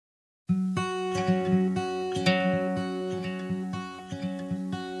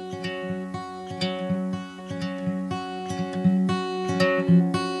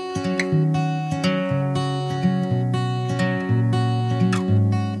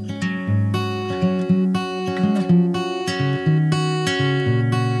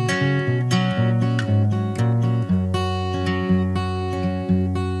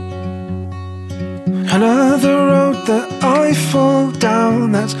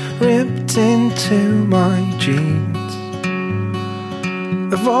scars ripped into my jeans.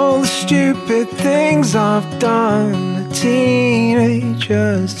 Of all the stupid things I've done, a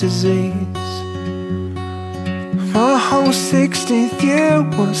teenager's disease. My whole 16th year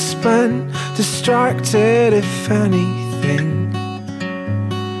was spent distracted, if anything.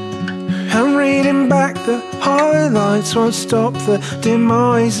 And reading back the highlights won't stop the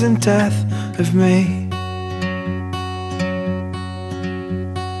demise and death of me.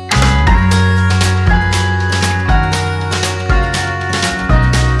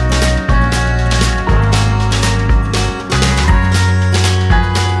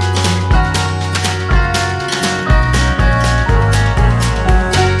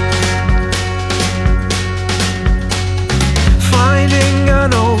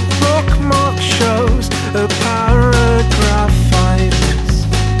 A paragraph I miss.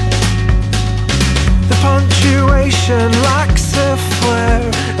 The punctuation lacks a flair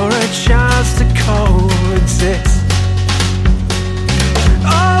or a chance to coexist.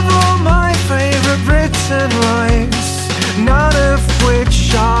 Of all my favourite written lines, none of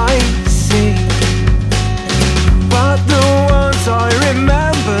which I see, but the ones I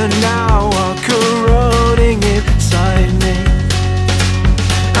remember now are corroding inside me.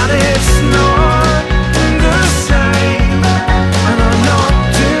 And it's not the same, and I'm not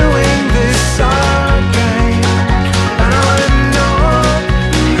doing this again. And I'm not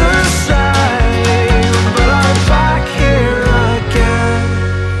the same, but I'm back here again.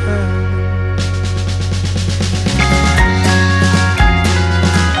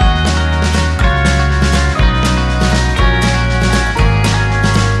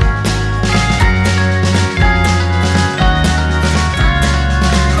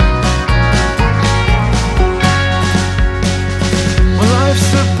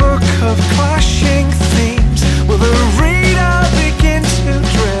 Of clashing themes, will the reader begin to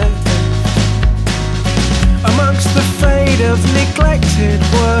drift amongst the fate of neglected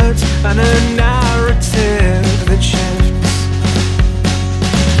words and a narrative that shifts?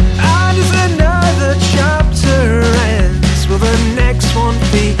 And as another chapter ends, will the next one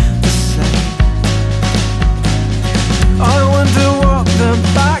be the same? I wonder what the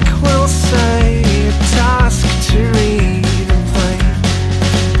back will say, a task to read.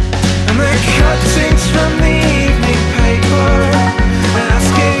 Cuttings from the evening paper,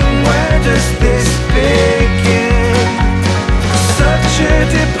 asking where does this begin? Such a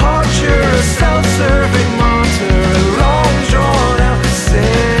departure, a self-serving martyr, a long drawn-out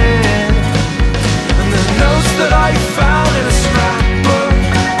sin. And the notes that I found in a scrapbook,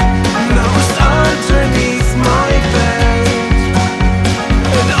 those underneath my bed.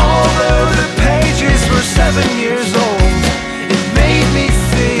 And although the pages were 7 years old, it made me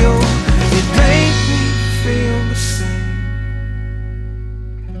feel the same.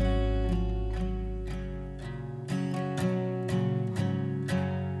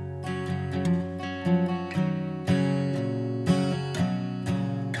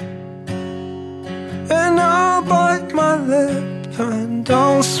 And I'll bite my lip and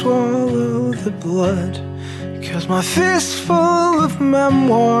I'll swallow the blood, 'cause my fistful of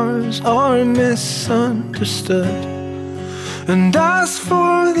memoirs are misunderstood. And as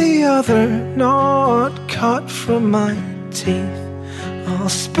for the other, not cut from my teeth, I'll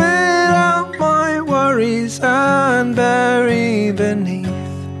spit out my worries and bury beneath